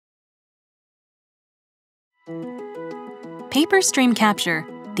PaperStream Capture,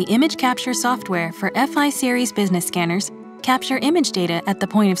 the image capture software for FI series business scanners, capture image data at the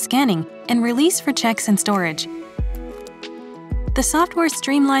point of scanning and release for checks and storage. The software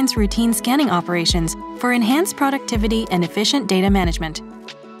streamlines routine scanning operations for enhanced productivity and efficient data management.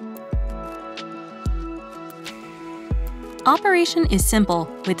 Operation is simple,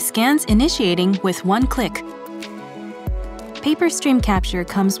 with scans initiating with one click. PaperStream Capture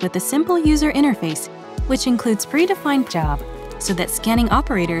comes with a simple user interface, which includes predefined job, so that scanning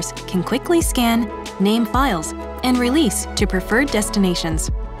operators can quickly scan, name files, and release to preferred destinations.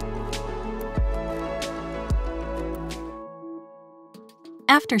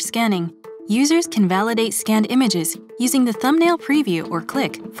 After scanning, users can validate scanned images using the thumbnail preview or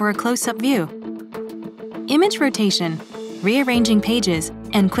click for a close-up view. Image rotation, rearranging pages,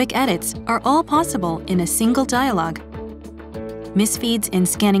 and quick edits are all possible in a single dialog. Misfeeds and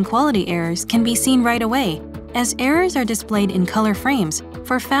scanning quality errors can be seen right away, as errors are displayed in color frames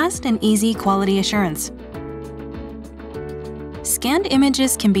for fast and easy quality assurance. Scanned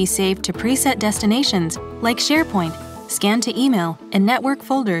images can be saved to preset destinations like SharePoint, Scan to Email, and Network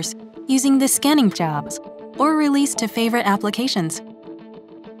folders using the scanning jobs, or released to favorite applications.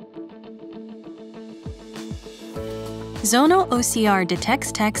 Zonal OCR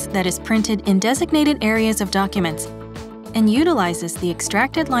detects text that is printed in designated areas of documents and utilizes the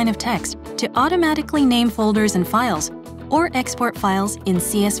extracted line of text to automatically name folders and files or export files in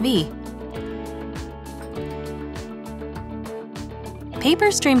CSV.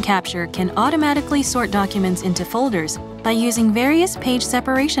 PaperStream Capture can automatically sort documents into folders by using various page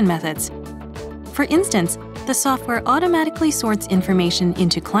separation methods. For instance, the software automatically sorts information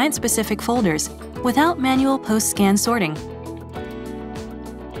into client-specific folders without manual post-scan sorting.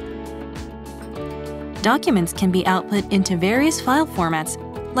 Documents can be output into various file formats,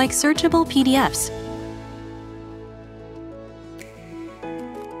 like searchable PDFs.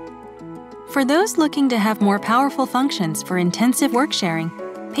 For those looking to have more powerful functions for intensive work sharing,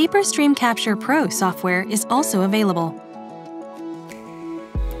 PaperStream Capture Pro software is also available.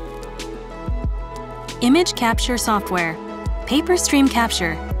 Image capture software, PaperStream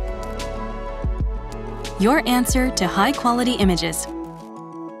Capture. Your answer to high-quality images.